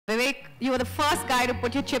Vivek, you were the first guy to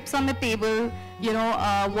put your chips on the table, you know,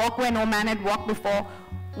 walk where no man had walked before.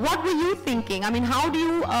 What were you thinking? I mean, how do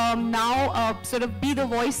you now sort of be the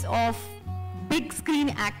voice of big screen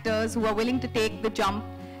actors who are willing to take the jump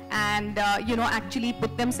and, you know, actually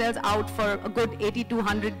put themselves out for a good 80 to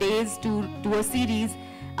 100 days to do a series?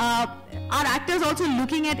 Are actors also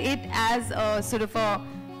looking at it as a sort of a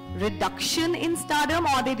reduction in stardom, or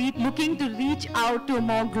are they looking to reach out to a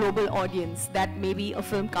more global audience that maybe a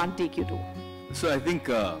film can't take you to? So I think,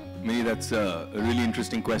 Mini, that's a really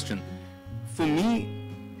interesting question. For me,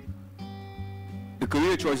 the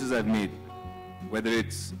career choices I've made, whether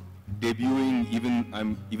it's debuting,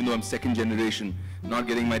 even though I'm second generation, not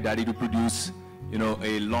getting my daddy to produce, you know,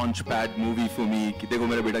 a launch pad movie for me, कि देखो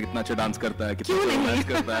मेरा बेटा कितना अच्छा dance करता है, कितना अच्छा डांस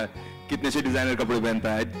करता है, कितने अच्छे designer कपड़े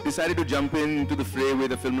पहनता है. I decided to jump into the fray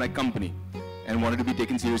with a film like Company and wanted to be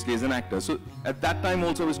taken seriously as an actor. So at that time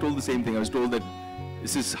also I was told the same thing. I was told that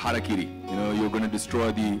this is harakiri. You know, you're going to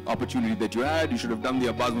destroy the opportunity that you had. You should have done the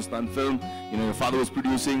Abbas Mustan film. You know, your father was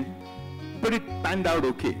producing. But it panned out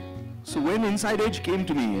okay. So when Inside Edge came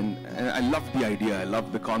to me, and I loved the idea, I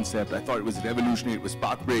loved the concept, I thought it was revolutionary, it was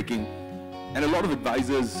path-breaking. And a lot of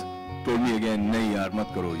advisors told me again, nahi yaar, mat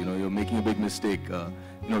karo, you know, you're making a big mistake,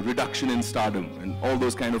 you know, reduction in stardom and all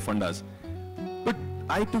those kind of fundas. But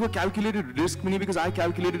I took a calculated risk, Mini, because I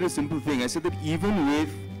calculated a simple thing. I said that even with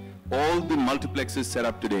all the multiplexes set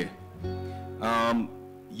up today,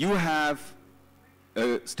 you have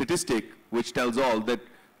a statistic which tells all that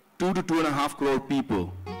 2 to 2.5 crore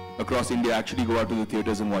people across India actually go out to the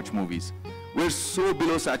theaters and watch movies. We're so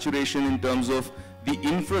below saturation in terms of the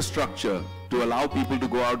infrastructure to allow people to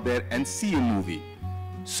go out there and see a movie.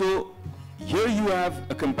 So here you have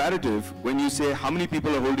a comparative when you say how many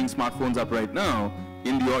people are holding smartphones up right now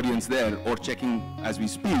in the audience there or checking as we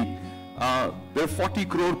speak. There are 40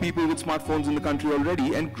 crore people with smartphones in the country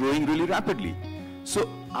already and growing really rapidly. So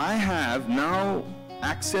I have now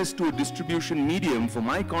access to a distribution medium for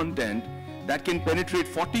my content that can penetrate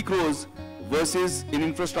 40 crores versus an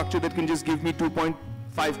infrastructure that can just give me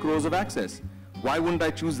 2.5 crores of access. Why wouldn't I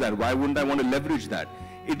choose that? Why wouldn't I want to leverage that?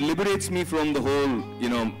 It liberates me from the whole, you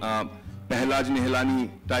know, Pehlaj Nehlani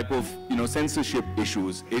type of, you know, censorship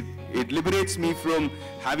issues. It liberates me from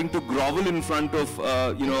having to grovel in front of,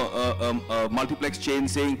 you know, a multiplex chain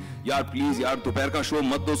saying, yaar, please, yaar, dopaher ka show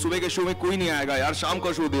mat do, subah ke show mein koi nahi aayega, yaar, shaam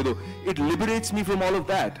ka show de do. It liberates me from all of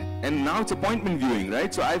that. And now it's appointment viewing,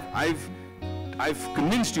 right? So I've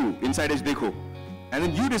convinced you, Inside Edge dekho. And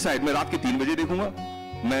then you decide, मैं रात के 3 बजे देखूंगा,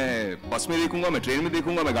 मैं बस में देखूंगा, मैं ट्रेन में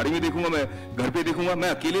देखूंगा, मैं गाड़ी में देखूंगा, मैं घर पे देखूंगा, मैं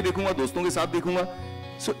अकेले देखूंगा, दोस्तों के साथ देखूंगा.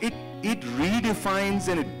 So it redefines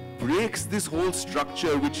and it breaks this whole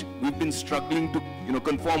structure which we've been struggling to, you know,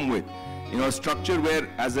 conform with. You know, a structure where,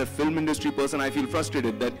 as a film industry person, I feel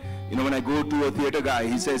frustrated that, you know, when I go to a theater guy,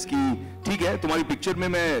 he says कि ठीक है, तुम्हारी picture में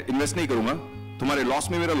मैं invest नहीं करूँगा, तुम्हारे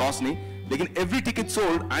loss में मेरा loss नहीं, लेकिन every ticket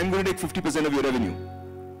sold, I'm going to take 50% of your revenue,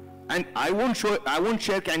 and I won't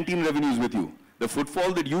share canteen revenues with you. The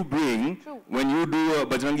footfall that you bring when you do a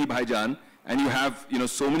Bajrangi Bhaijan and you have, you know,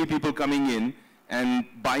 so many people coming in and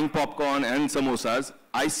buying popcorn and samosas,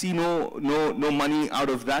 I see no money out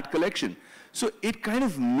of that collection. So it kind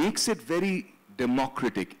of makes it very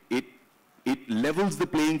democratic. It levels the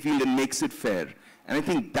playing field and makes it fair. And I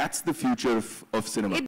think that's the future of cinema.